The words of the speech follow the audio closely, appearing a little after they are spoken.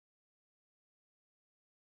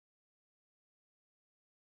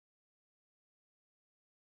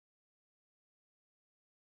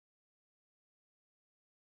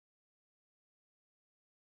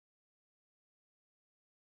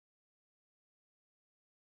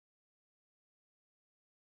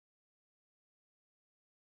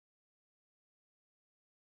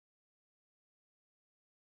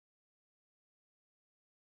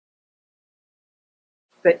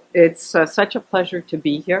It's such a pleasure to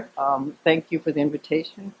be here. Thank you for the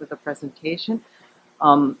invitation, for the presentation.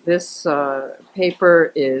 This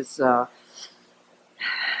paper is the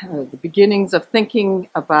beginnings of thinking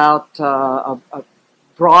about a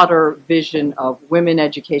broader vision of women,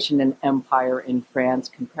 education, and empire in France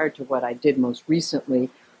compared to what I did most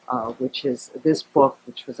recently, which is this book,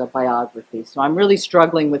 which was a biography. So I'm really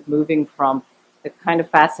struggling with moving from the kind of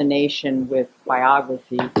fascination with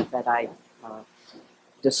biography that I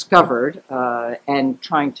discovered and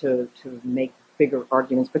trying to make bigger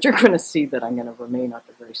arguments, but you're going to see that I'm going to remain at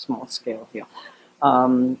a very small scale here.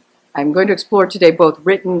 I'm going to explore today both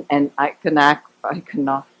written and iconographic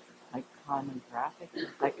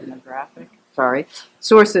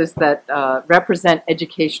sources that represent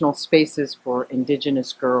educational spaces for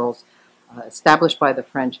indigenous girls established by the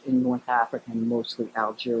French in North Africa and mostly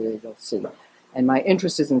Algeria, you'll see. And my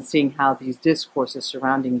interest is in seeing how these discourses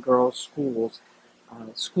surrounding girls' schools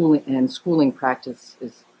schooling practice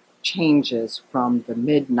changes from the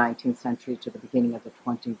mid-19th century to the beginning of the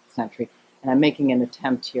 20th century. And I'm making an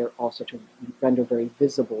attempt here also to render very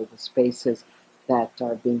visible the spaces that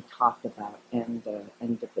are being talked about and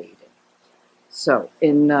debated. So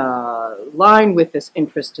in line with this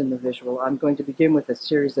interest in the visual, I'm going to begin with a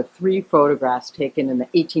series of 3 photographs taken in the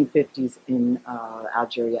 1850s in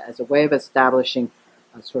Algeria as a way of establishing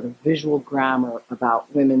a sort of visual grammar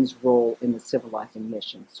about women's role in the civilizing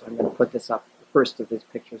mission. So I'm going to put this up, the first of these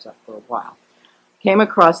pictures up for a while. Came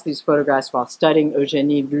across these photographs while studying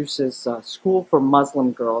Eugénie Luce's School for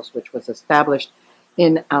Muslim Girls, which was established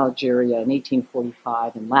in Algeria in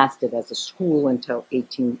 1845 and lasted as a school until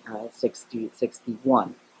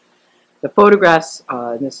 1861. The photographs,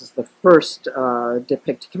 and this is the first,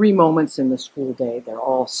 depict 3 moments in the school day. They're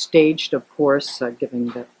all staged, of course, given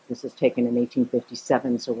that this is taken in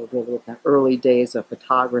 1857, so we're really at the early days of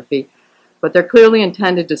photography. But they're clearly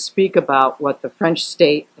intended to speak about what the French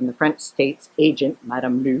state and the French state's agent,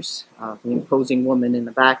 Madame Luce, the imposing woman in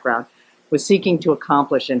the background, was seeking to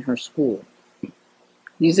accomplish in her school.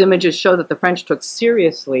 These images show that the French took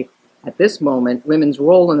seriously, at this moment, women's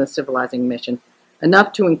role in the civilizing mission,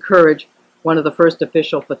 enough to encourage one of the first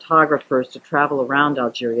official photographers to travel around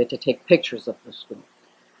Algeria to take pictures of the school.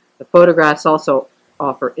 The photographs also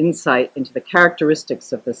offer insight into the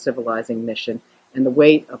characteristics of the civilizing mission and the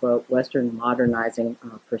weight of a Western modernizing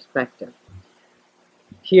perspective.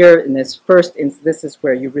 Here in this first instance, this is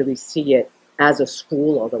where you really see it as a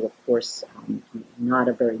school, although of course not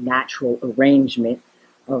a very natural arrangement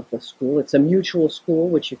of the school. It's a mutual school,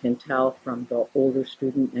 which you can tell from the older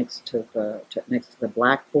student next to the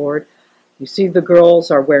blackboard. You see the girls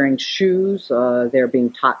are wearing shoes. They're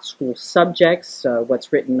being taught school subjects.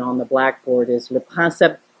 What's written on the blackboard is le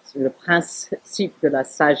principe de la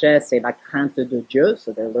sagesse et la crainte de Dieu.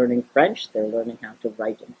 So they're learning French. They're learning how to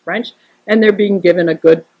write in French. And they're being given a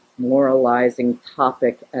good moralizing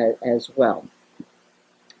topic as well.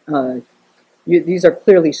 These are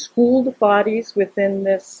clearly schooled bodies within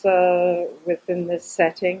this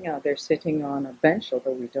setting. They're sitting on a bench,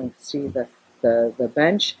 although we don't see the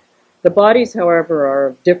bench. The bodies, however, are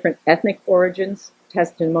of different ethnic origins.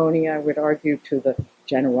 Testimony, I would argue, to the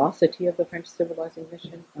generosity of the French civilizing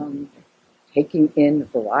mission, taking in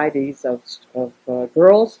varieties of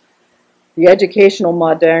girls. The educational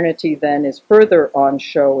modernity then is further on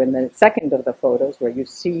show in the second of the photos, where you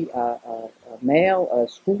see a male, a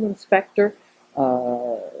school inspector.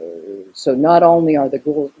 So not only are the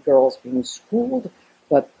girls being schooled,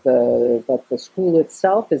 but the school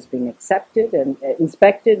itself is being accepted and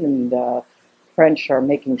inspected, and French are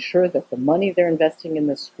making sure that the money they're investing in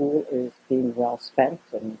the school is being well spent.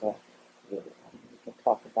 And we can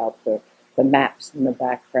talk about the maps in the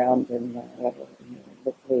background and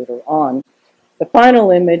later on. The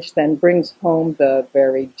final image then brings home the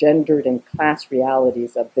very gendered and class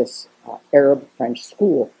realities of this Arab French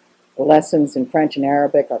school. The lessons in French and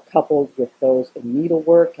Arabic are coupled with those in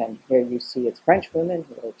needlework, and here you see it's French women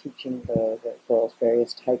who are teaching the girls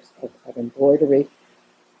various types of embroidery,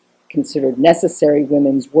 considered necessary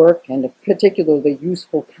women's work, and a particularly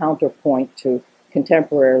useful counterpoint to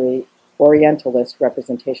contemporary Orientalist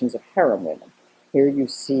representations of harem women. Here you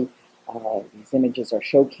see these images are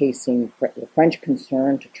showcasing the French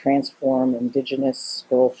concern to transform indigenous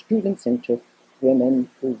girl students into women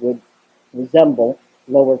who would resemble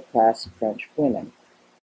lower-class French women.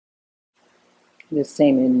 This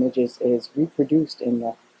same image is reproduced in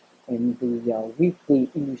the weekly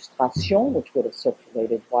illustration, which would have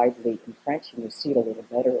circulated widely in French, and you see it a little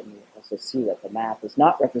better, and you also see that the map is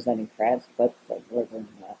not representing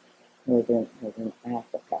northern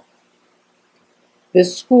Africa.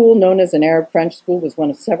 This school, known as an Arab-French school, was one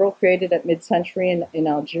of several created at mid-century in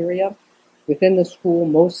Algeria. Within the school,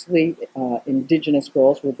 mostly indigenous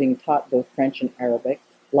girls were being taught both French and Arabic,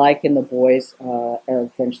 like in the boys'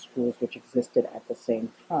 Arab-French schools which existed at the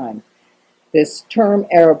same time. This term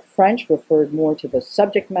Arab-French referred more to the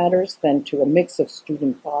subject matters than to a mix of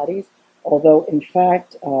student bodies, although in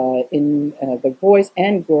fact in the boys'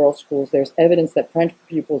 and girls' schools there's evidence that French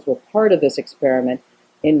pupils were part of this experiment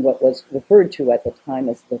in what was referred to at the time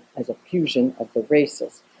as a fusion of the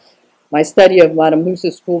races. My study of Madame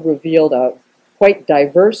Lous's school revealed a quite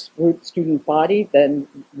diverse student body,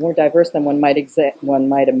 more diverse than one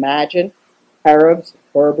might imagine. Arabs,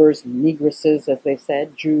 Berbers, Negresses, as they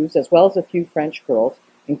said, Jews, as well as a few French girls,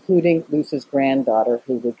 including Lous's granddaughter,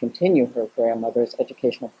 who would continue her grandmother's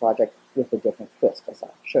educational project with a different twist, as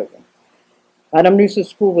I'll show you. Madame Lous's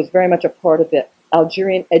school was very much a part of the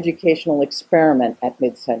Algerian educational experiment at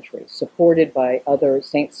mid-century, supported by other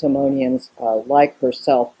Saint-Simonians like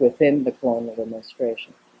herself within the colonial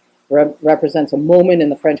administration. Represents a moment in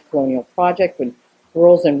the French colonial project when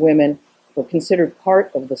girls and women were considered part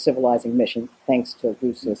of the civilizing mission, thanks to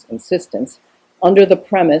Lous's insistence, under the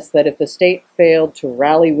premise that if the state failed to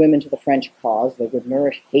rally women to the French cause, they would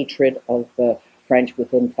nourish hatred of the French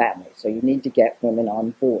within families. So you need to get women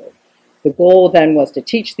on board. The goal then was to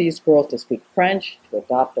teach these girls to speak French, to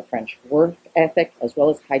adopt a French work ethic, as well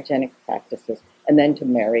as hygienic practices, and then to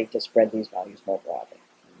marry to spread these values more broadly.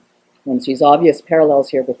 One sees obvious parallels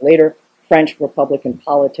here with later French Republican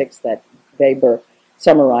politics that Weber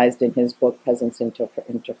summarized in his book Peasants into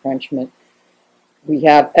Frenchmen. We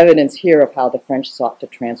have evidence here of how the French sought to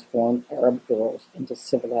transform Arab girls into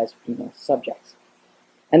civilized female subjects.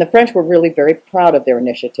 And the French were really very proud of their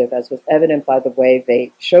initiative, as was evident by the way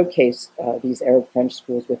they showcased these Arab French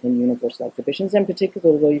schools within universal exhibitions, and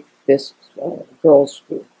particularly this girls'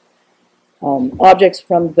 school. Objects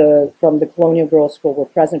from the Colonial Girls' School were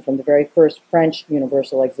present from the very first French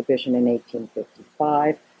Universal Exhibition in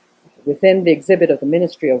 1855. Within the exhibit of the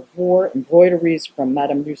Ministry of War, embroideries from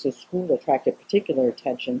Madame Lous's school attracted particular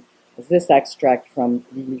attention, as this extract from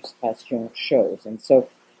l'Illustration shows. And so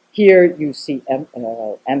here you see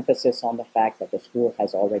emphasis on the fact that the school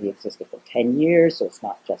has already existed for 10 years, so it's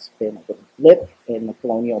not just been a little blip in the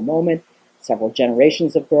colonial moment. Several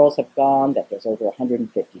generations of girls have gone, that there's over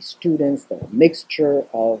 150 students, there's a mixture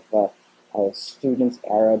of students,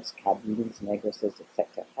 Arabs, Kabyles, Negresses,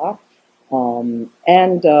 etc.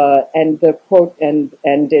 And the quote, and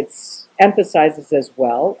it emphasizes as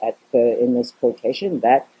well in this quotation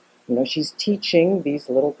that she's teaching these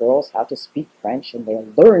little girls how to speak French, and they're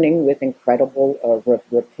learning with incredible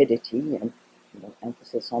rapidity, and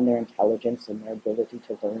emphasis on their intelligence and their ability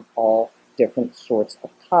to learn all different sorts of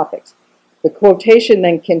topics. The quotation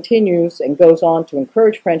then continues and goes on to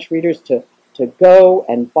encourage French readers to go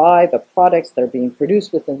and buy the products that are being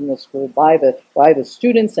produced within the school by the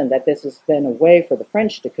students, and that this is then a way for the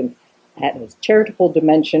French to add a charitable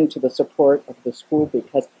dimension to the support of the school,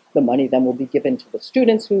 because the money then will be given to the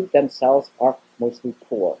students who themselves are mostly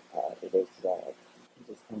poor. It is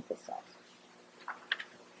emphasized.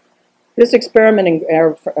 This experiment in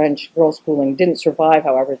Arab French girls' schooling didn't survive,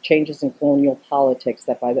 however, changes in colonial politics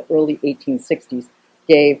that by the early 1860s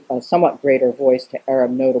gave a somewhat greater voice to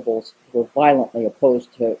Arab notables who were violently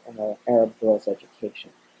opposed to Arab girls' education.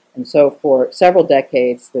 And so for several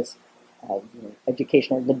decades, this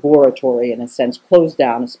educational laboratory, in a sense, closed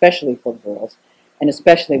down, especially for girls, and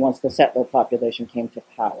especially once the settler population came to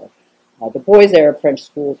power. The boys' Arab French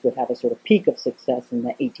schools would have a sort of peak of success in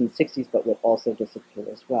the 1860s, but would also disappear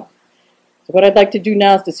as well. So what I'd like to do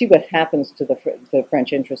now is to see what happens to the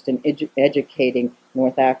French interest in educating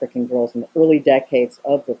North African girls in the early decades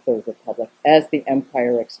of the Third Republic as the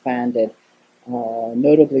empire expanded,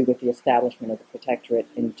 notably with the establishment of the Protectorate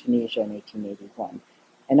in Tunisia in 1881.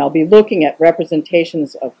 And I'll be looking at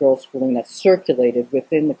representations of girls' schooling that circulated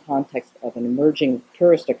within the context of an emerging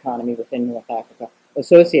tourist economy within North Africa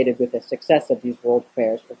associated with the success of these world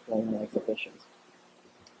fairs for colonial exhibitions.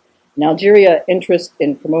 In Algeria, interest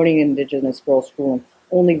in promoting indigenous girls' schooling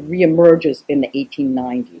only reemerges in the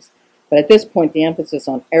 1890s. But at this point, the emphasis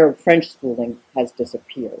on Arab French schooling has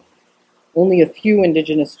disappeared. Only a few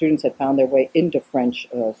indigenous students had found their way into French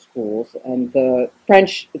schools, and the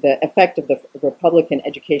effect of the Republican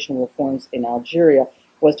educational reforms in Algeria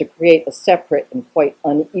was to create a separate and quite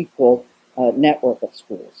unequal network of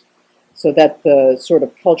schools, so that the sort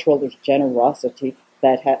of cultural generosity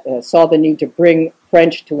that saw the need to bring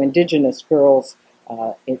French to indigenous girls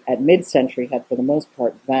at mid-century had for the most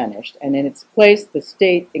part vanished, and in its place the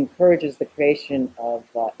state encourages the creation of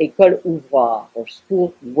écoles ouvroirs, or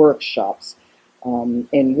school workshops,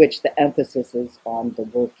 in which the emphasis is on the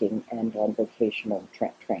working and on vocational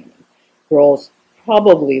training. Girls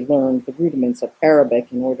probably learned the rudiments of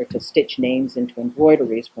Arabic in order to stitch names into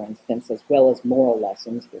embroideries, for instance, as well as moral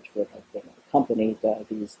lessons, which would have been accompanied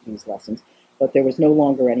these lessons. But there was no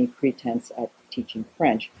longer any pretense at teaching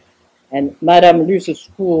French. And Madame Luce's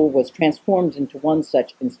school was transformed into one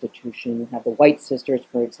such institution. You have the White Sisters,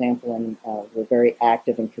 for example, and were very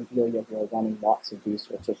active in Kabylia, who are running lots of these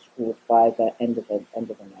sorts of schools by the end of the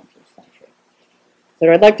 19th century. So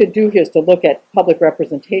what I'd like to do here is to look at public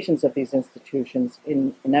representations of these institutions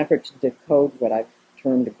in an effort to decode what I've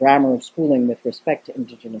termed the grammar of schooling with respect to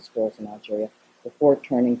indigenous girls in Algeria, before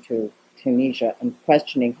turning to Tunisia and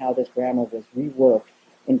questioning how this grammar was reworked,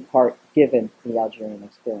 in part given the Algerian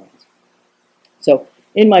experience. So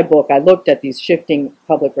in my book, I looked at these shifting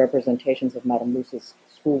public representations of Madame Luce's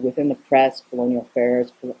school within the press, colonial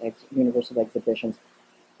fairs, universal exhibitions.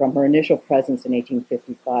 From her initial presence in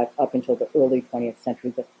 1855 up until the early 20th century,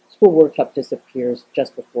 the school workshop disappears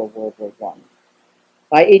just before World War I.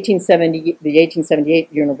 By the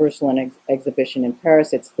 1878 Universal Exhibition in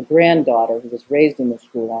Paris, it's the granddaughter who was raised in the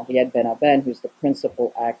school, Henriette Ben-Aben, who's the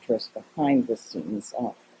principal actress behind the scenes.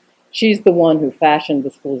 She's the one who fashioned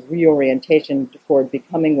the school's reorientation toward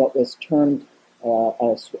becoming what was termed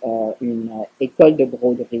une école de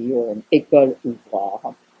broderie, or an école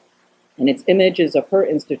ouvroir. And it's images of her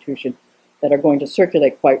institution that are going to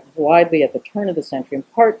circulate quite widely at the turn of the century, in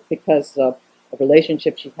part because of a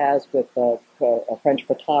relationship she has with a French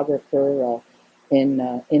photographer in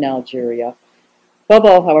Algeria. Above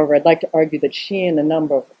all, however, I'd like to argue that she and a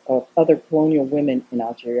number of other colonial women in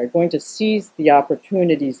Algeria are going to seize the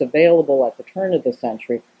opportunities available at the turn of the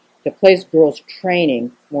century to place girls'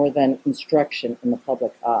 training more than instruction in the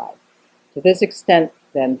public eye. To this extent,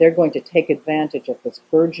 then, they're going to take advantage of this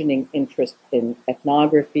burgeoning interest in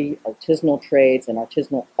ethnography, artisanal trades, and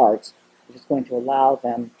artisanal arts, which is going to allow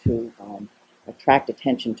them to attract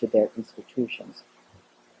attention to their institutions.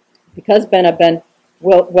 Because Ben-Aben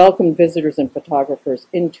welcomed visitors and photographers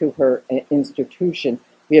into her institution,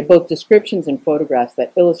 we have both descriptions and photographs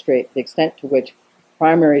that illustrate the extent to which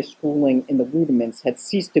primary schooling in the rudiments had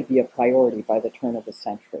ceased to be a priority by the turn of the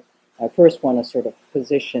century. I first want to sort of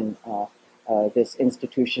position this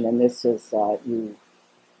institution, and this is, I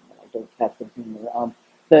don't have the beamer,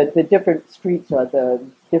 the different streets are the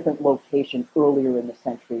different location earlier in the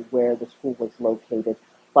century where the school was located.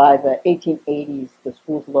 By the 1880s, the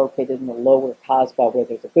school's located in the lower Kasbah, where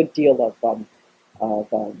there's a good deal of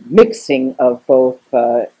mixing of both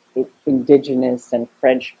indigenous and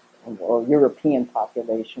French or European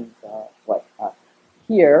populations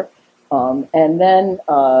here. And then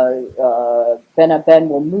Ben-Aben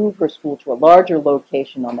will move her school to a larger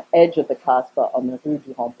location on the edge of the Kasbah on the Rue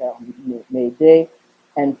du Rempart-Médée,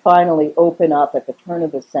 and finally open up at the turn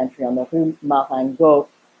of the century on the Rue Marengo,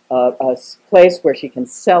 a place where she can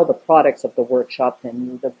sell the products of the workshop.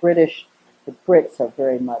 And the Brits are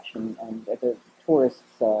very much, and the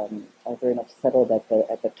tourists are very much settled at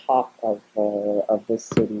the top of this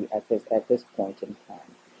city at this point in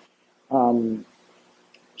time.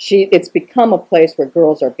 It's become a place where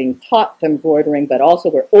girls are being taught embroidering, but also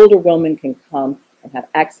where older women can come and have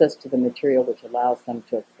access to the material, which allows them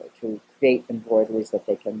to create embroideries that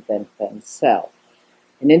they can then sell.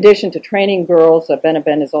 In addition to training girls,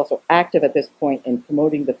 Ben-Aben is also active at this point in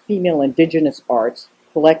promoting the female indigenous arts,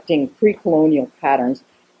 collecting pre-colonial patterns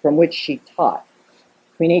from which she taught.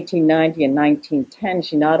 Between 1890 and 1910,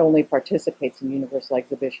 she not only participates in universal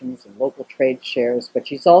exhibitions and local trade shows, but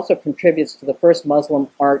she also contributes to the first Muslim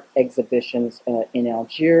art exhibitions in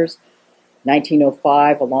Algiers.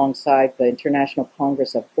 1905, alongside the International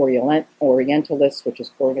Congress of Orientalists, which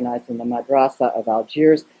is organized in the Madrasa of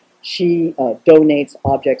Algiers, she donates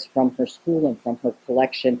objects from her school and from her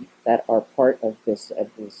collection that are part of this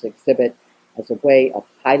exhibit, as a way of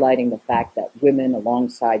highlighting the fact that women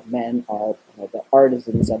alongside men are the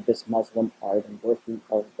artisans of this Muslim art and worthy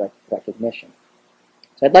of recognition.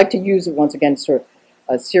 So I'd like to use once again sort of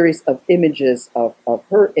a series of images of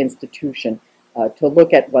her institution to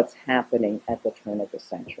look at what's happening at the turn of the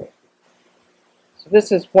century. So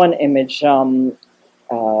this is one image to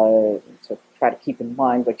try to keep in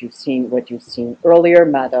mind what you've seen earlier.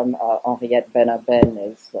 Madame Henriette Ben-Aben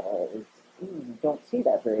is you don't see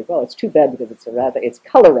that very well. It's too bad because it's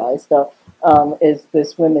colorized. Is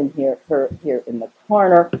this woman here in the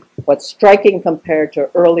corner? What's striking compared to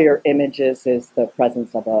earlier images is the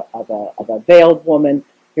presence of a veiled woman.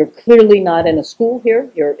 You're clearly not in a school here.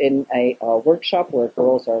 You're in a workshop where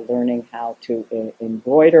girls are learning how to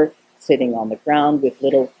embroider, sitting on the ground with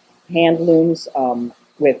little hand looms,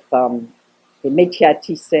 with the métier à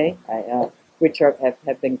tisser. which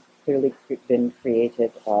have been clearly been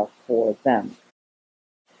created for them.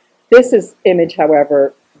 This image,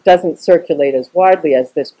 however, doesn't circulate as widely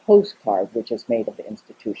as this postcard, which is made of the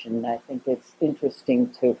institution. And I think it's interesting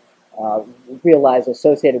to realize,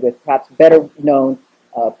 associated with perhaps better known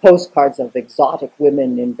postcards of exotic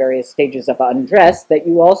women in various stages of undress, that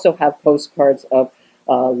you also have postcards of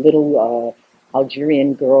little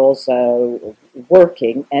Algerian girls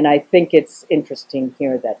working. And I think it's interesting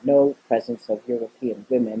here that no presence of European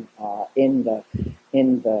women in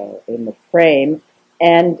the frame.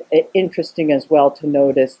 And interesting as well to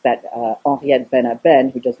notice that Henriette Ben Aben,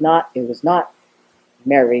 who was not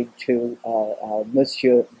married to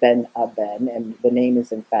Monsieur Ben Aben, and the name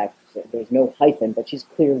is in fact, there's no hyphen, but she's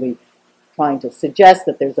clearly trying to suggest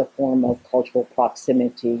that there's a form of cultural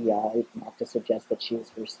proximity, not to suggest that she is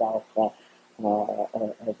herself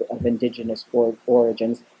of indigenous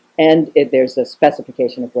origins. And there's a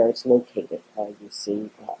specification of where it's located. You see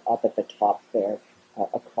up at the top there,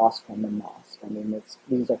 across from the mosque. I mean,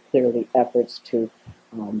 these are clearly efforts to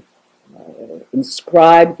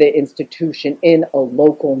inscribe the institution in a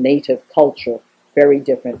local native culture, very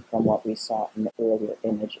different from what we saw in the earlier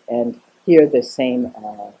image. And here the same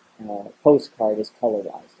postcard is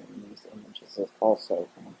colorized in these images. It's also,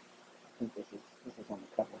 I think this is on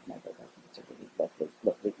the cover of my book. I think it's a really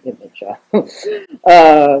lovely image.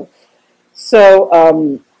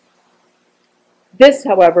 This,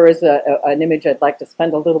 however, is an image I'd like to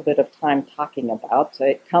spend a little bit of time talking about.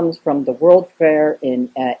 It comes from the World Fair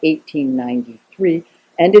in 1893,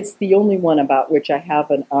 and it's the only one about which I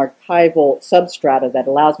have an archival substrata that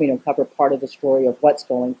allows me to cover part of the story of what's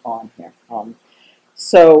going on here.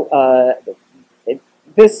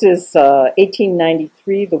 This is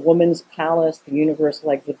 1893, the Women's Palace, the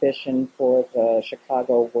Universal Exhibition for the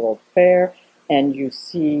Chicago World Fair, and you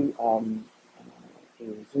see,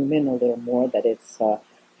 to zoom in a little more, that it's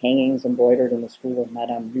hangings embroidered in the school of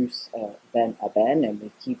Madame Luce Ben Aben, and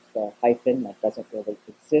we keep the hyphen that doesn't really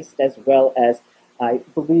exist, as well as I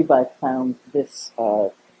believe I found this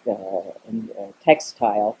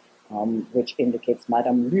textile, which indicates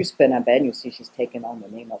Madame Luce Ben Aben. You see she's taken on the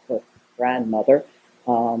name of her grandmother,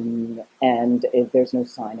 and there's no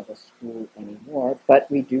sign of a school anymore, but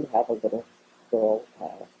we do have a little girl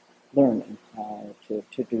learning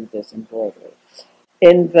to do this embroidery.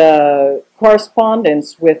 In the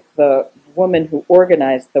correspondence with the woman who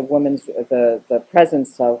organized the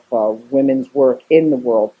presence of women's work in the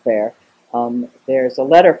World Fair, there's a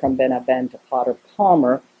letter from Ben Aben to Potter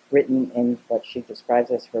Palmer, written in what she describes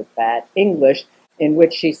as her bad English, in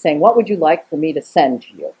which she's saying, "What would you like for me to send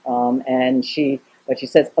to you?" But she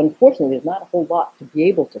says, unfortunately, there's not a whole lot to be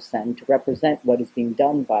able to send to represent what is being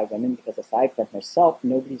done by women, because aside from herself,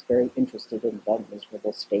 nobody's very interested in the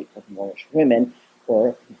miserable state of Moorish women,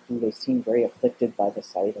 or who they seem very afflicted by the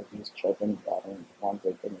sight of these children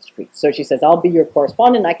wandering in the streets. So she says, "I'll be your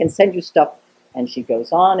correspondent, I can send you stuff." And she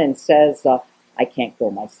goes on and says, "I can't go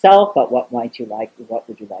myself, but what would you like me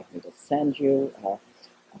to send you? A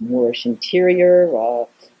Moorish interior, or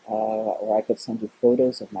I could send you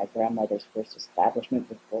photos of my grandmother's first establishment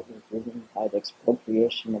before it was ruined by the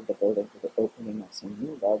expropriation of the building for the opening of some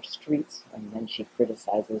new large streets." And then she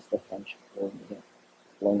criticizes the French colonial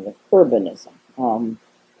urbanism.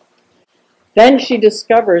 Then she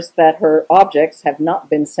discovers that her objects have not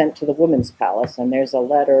been sent to the Women's Palace, and there's a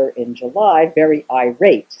letter in July, very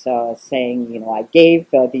irate, saying, I gave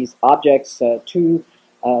these objects to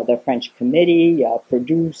the French committee,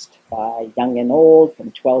 produced by young and old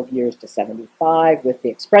from 12 years to 75, with the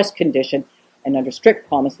express condition and under strict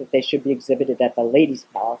promise that they should be exhibited at the Ladies'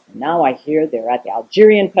 Palace. And now I hear they're at the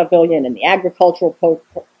Algerian Pavilion and the Agricultural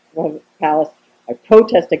Palace. I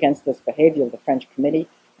protest against this behavior of the French committee,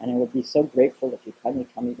 and I would be so grateful if you kindly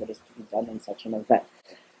tell me what is to be done in such an event.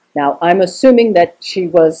 Now, I'm assuming that she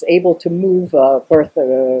was able to move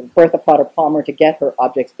Bertha Potter Palmer to get her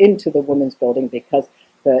objects into the Women's Building, because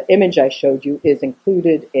the image I showed you is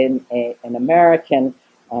included in an American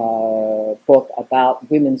book about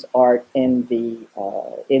women's art in the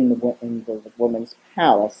Women's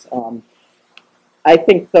Palace. I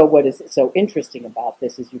think, though, what is so interesting about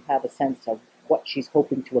this is you have a sense of what she's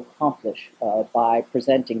hoping to accomplish by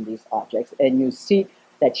presenting these objects. And you see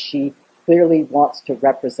that she clearly wants to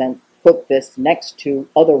put this next to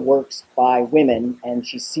other works by women, and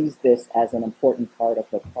she sees this as an important part of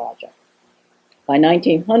her project. By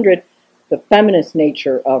 1900, the feminist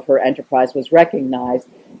nature of her enterprise was recognized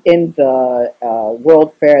in the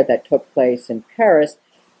World Fair that took place in Paris.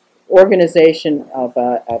 Organization of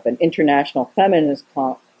an International Feminist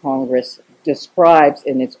Congress describes,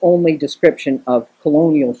 in its only description of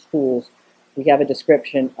colonial schools, we have a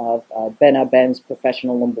description of Ben Aben's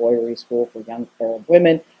professional embroidery school for young Arab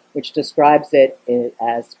women, which describes it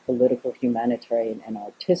as political, humanitarian, and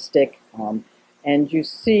artistic. And you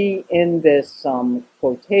see in this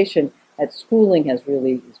quotation that schooling is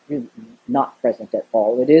really not present at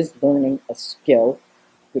all. It is learning a skill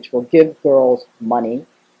which will give girls money,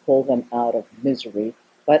 pull them out of misery,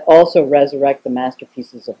 but also resurrect the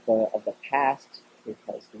masterpieces of the past,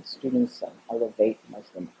 because these students elevate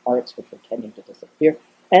Muslim arts, which are tending to disappear,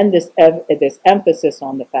 and this emphasis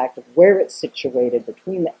on the fact of where it's situated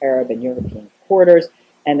between the Arab and European quarters,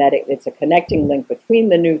 and that it's a connecting link between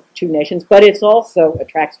the two nations, but it also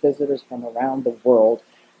attracts visitors from around the world.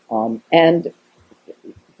 And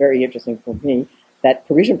very interesting for me, that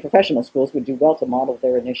Parisian professional schools would do well to model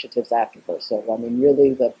their initiatives after her. So, I mean,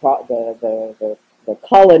 really, the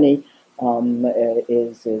colony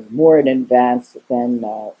is more in advance than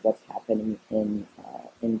what's happening in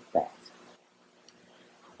France.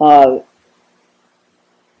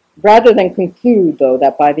 Rather than conclude, though,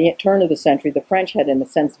 that by the turn of the century, the French had, in a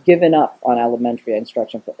sense, given up on elementary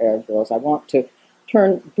instruction for Arab girls, I want to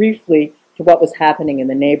turn briefly to what was happening in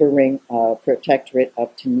the neighboring protectorate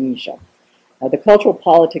of Tunisia. The cultural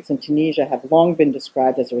politics in Tunisia have long been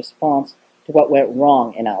described as a response to what went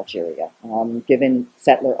wrong in Algeria, given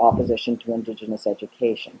settler opposition to indigenous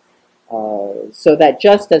education. So that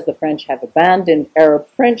just as the French have abandoned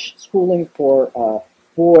Arab-French schooling for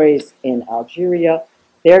boys in Algeria,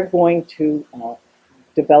 they're going to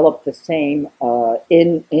develop the same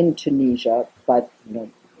in Tunisia, but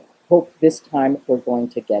hope this time we're going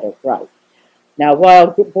to get it right. Now,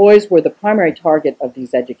 while boys were the primary target of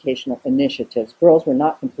these educational initiatives, girls were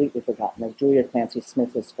not completely forgotten, as Julia Clancy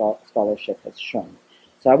Smith's scholarship has shown.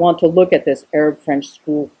 So I want to look at this Arab-French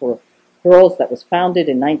school for girls that was founded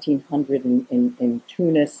in 1900 in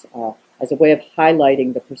Tunis as a way of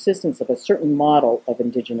highlighting the persistence of a certain model of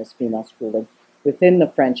indigenous female schooling within the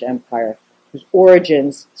French Empire, whose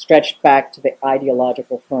origins stretched back to the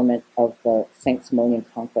ideological ferment of the Saint-Simonian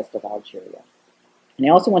conquest of Algeria. And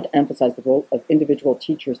I also want to emphasize the role of individual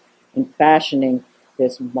teachers in fashioning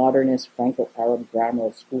this modernist Franco-Arab grammar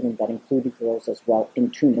of schooling that included girls as well in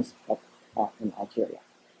Tunis, in Algeria.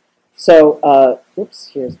 So,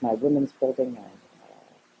 here's my women's building.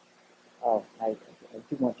 I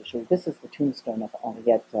do want to show you. This is the tombstone of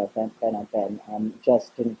Henriette Ben Aben,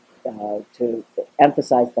 just to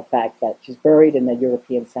emphasize the fact that she's buried in the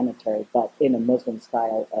European cemetery, but in a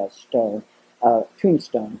Muslim-style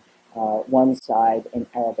tombstone. One side in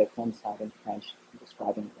Arabic, one side in French,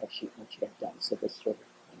 describing what she had done. So this sort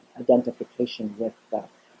of identification with the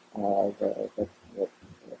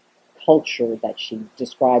culture that she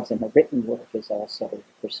describes in her written work is also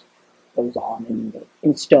goes on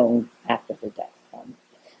in stone after her death.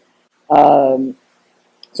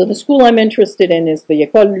 So the school I'm interested in is the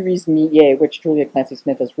École Louise Millet, which Julia Clancy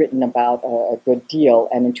Smith has written about a good deal,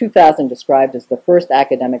 and in 2000 described as the first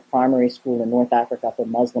academic primary school in North Africa for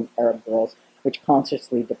Muslim Arab girls, which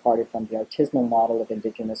consciously departed from the artisanal model of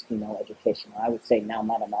indigenous female education. I would say now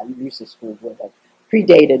Madame Aluce's school would have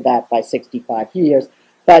predated that by 65 years,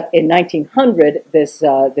 but in 1900, this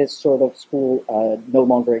sort of school no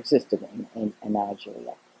longer existed in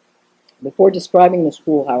Algeria. Before describing the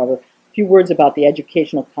school, however, a few words about the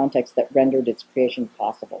educational context that rendered its creation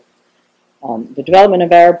possible. The development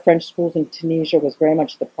of Arab-French schools in Tunisia was very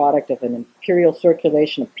much the product of an imperial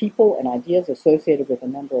circulation of people and ideas associated with a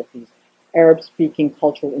number of these Arab-speaking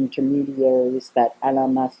cultural intermediaries that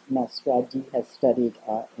Alain Maswadi has studied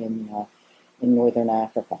in northern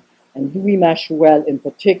Africa. And Louis Machuel, in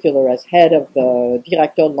particular, as head of the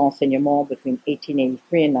Directeur de l'Enseignement between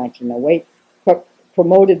 1883 and 1908,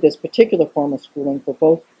 promoted this particular form of schooling for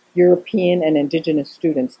both European and indigenous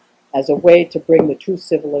students as a way to bring the two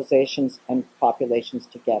civilizations and populations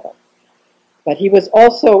together. But he was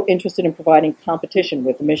also interested in providing competition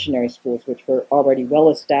with the missionary schools, which were already well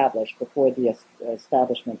established before the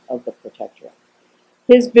establishment of the protectorate.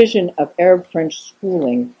 His vision of Arab-French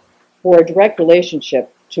schooling bore a direct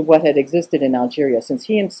relationship to what had existed in Algeria, since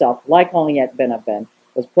he himself, like Henriette Ben Aben,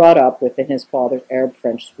 was brought up within his father's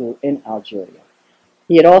Arab-French school in Algeria.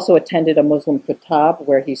 He had also attended a Muslim kutab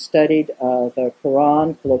where he studied the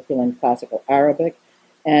Quran, colloquial and classical Arabic,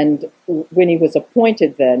 and when he was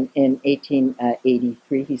appointed then in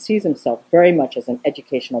 1883, he sees himself very much as an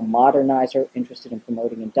educational modernizer interested in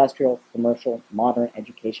promoting industrial, commercial, modern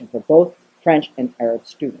education for both French and Arab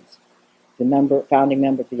students. The founding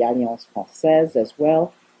member of the Alliance Française as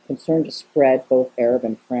well, concerned to spread both Arab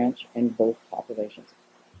and French in both populations.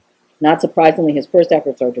 Not surprisingly, his first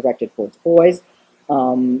efforts are directed towards boys,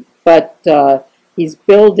 but He's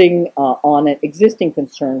building on an existing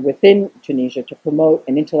concern within Tunisia to promote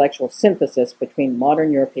an intellectual synthesis between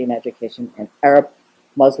modern European education and Arab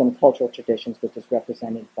Muslim cultural traditions, which is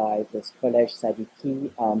represented by this Collège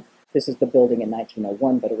Sadiki. This is the building in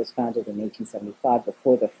 1901, but it was founded in 1875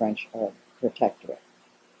 before the French protectorate.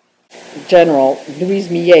 General Louise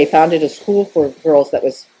Millet founded a school for girls that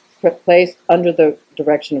was placed under the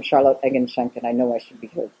direction of Charlotte Eggenschenk, and I know I should be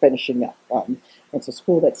finishing up. It's a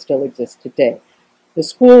school that still exists today. The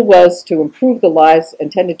school was to improve the lives,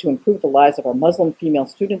 intended to improve the lives of our Muslim female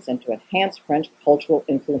students and to enhance French cultural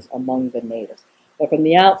influence among the natives. But from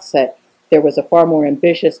the outset, there was a far more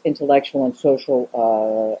ambitious intellectual and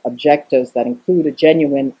social objectives that include a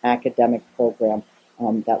genuine academic program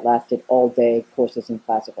that lasted all day, courses in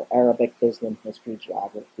classical Arabic, Islam, history,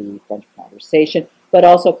 geography, French conversation, but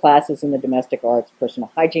also classes in the domestic arts, personal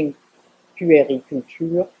hygiene,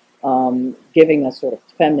 puériculture, giving a sort of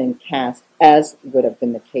feminine cast, as would have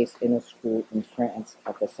been the case in a school in France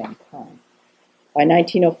at the same time. By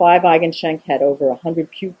 1905, Eigenschenk had over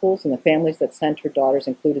 100 pupils, and the families that sent her daughters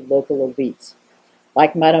included local elites.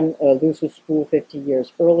 Like Madame Luce's school 50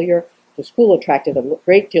 years earlier, the school attracted a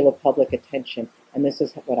great deal of public attention, and this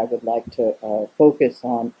is what I would like to focus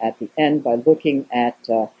on at the end by looking at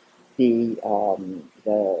the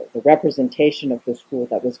representation of the school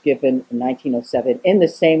that was given in 1907 in the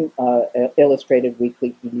same illustrated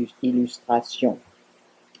weekly Illustration.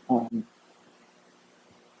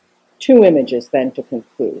 Two images then to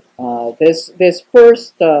conclude. This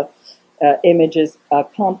first image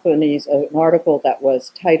accompanies an article that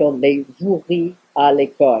was titled Les Ouvriers à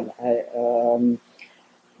l'école.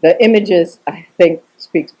 The images, I think,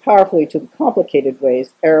 speaks powerfully to the complicated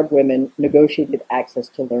ways Arab women negotiated access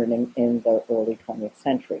to learning in the early 20th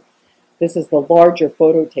century. This is the larger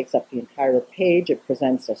photo. It takes up the entire page. It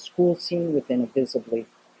presents a school scene within a visibly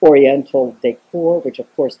Oriental decor, which,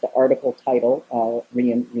 of course, the article title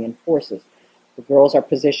reinforces. The girls are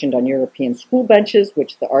positioned on European school benches,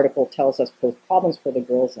 which the article tells us pose problems for the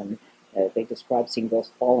girls, and they describe seeing girls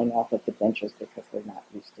falling off of the benches because they're not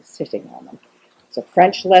used to sitting on them. It's a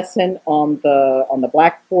French lesson on the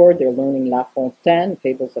blackboard. They're learning La Fontaine,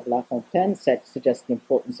 fables of La Fontaine, suggests the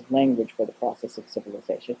importance of language for the process of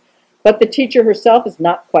civilization. But the teacher herself is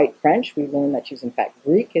not quite French. We learn that she's in fact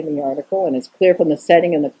Greek in the article, and it's clear from the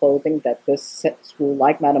setting and the clothing that this school,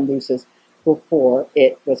 like Madame Luce's before,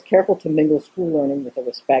 it was careful to mingle school learning with a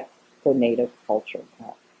respect for native culture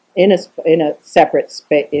in a separate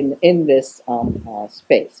space in this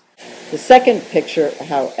space. The second picture,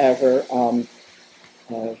 however,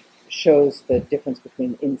 shows the difference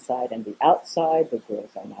between the inside and the outside. The girls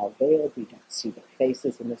are now veiled. We don't see the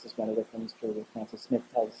faces, and this is one of the things Julia Francis Smith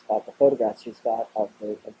tells us about the photographs she's got of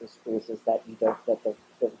the schools, is that you don't that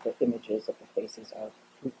the images of the faces are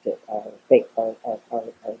veiled.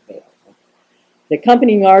 The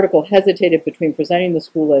accompanying article hesitated between presenting the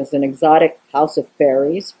school as an exotic house of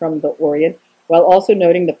fairies from the Orient, while also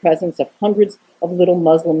noting the presence of hundreds of little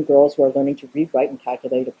Muslim girls who are learning to read, write, and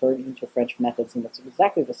calculate according to French methods, and that's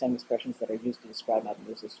exactly the same expressions that are used to describe Madame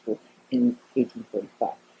Luce's school in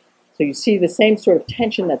 1845. So you see the same sort of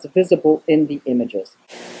tension that's visible in the images.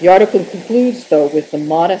 The article concludes, though, with the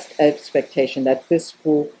modest expectation that this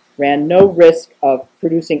school ran no risk of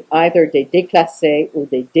producing either des déclassés or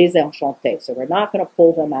des désenchantés. So we're not going to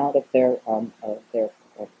pull them out of their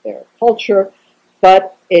culture,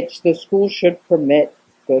 but the school should permit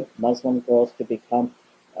good Muslim girls to become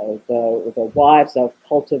the wives of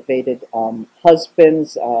cultivated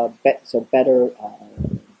husbands, so better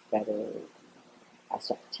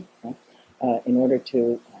assorti, in order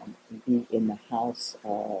to be in the house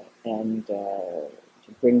and to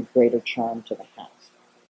bring greater charm to the house.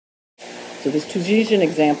 So this Tunisian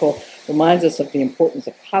example reminds us of the importance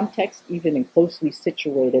of context, even in closely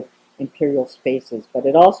situated imperial spaces, but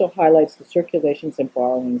it also highlights the circulations and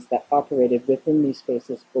borrowings that operated within these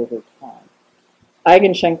spaces over time.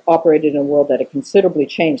 Eigenschenk operated in a world that had considerably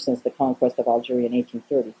changed since the conquest of Algeria in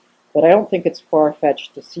 1830, but I don't think it's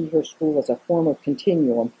far-fetched to see her school as a form of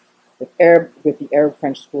continuum with the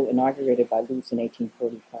Arab-French school inaugurated by Luce in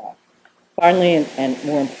 1845. Finally, and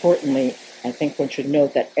more importantly, I think one should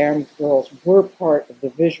note that Arab girls were part of the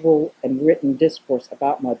visual and written discourse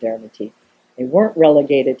about modernity. They weren't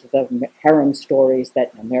relegated to the harem stories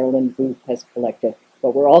that Marilyn Booth has collected,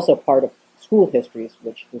 but were also part of school histories,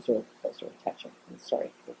 which deserve closer attention. I'm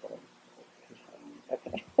sorry for going.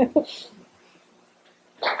 Okay.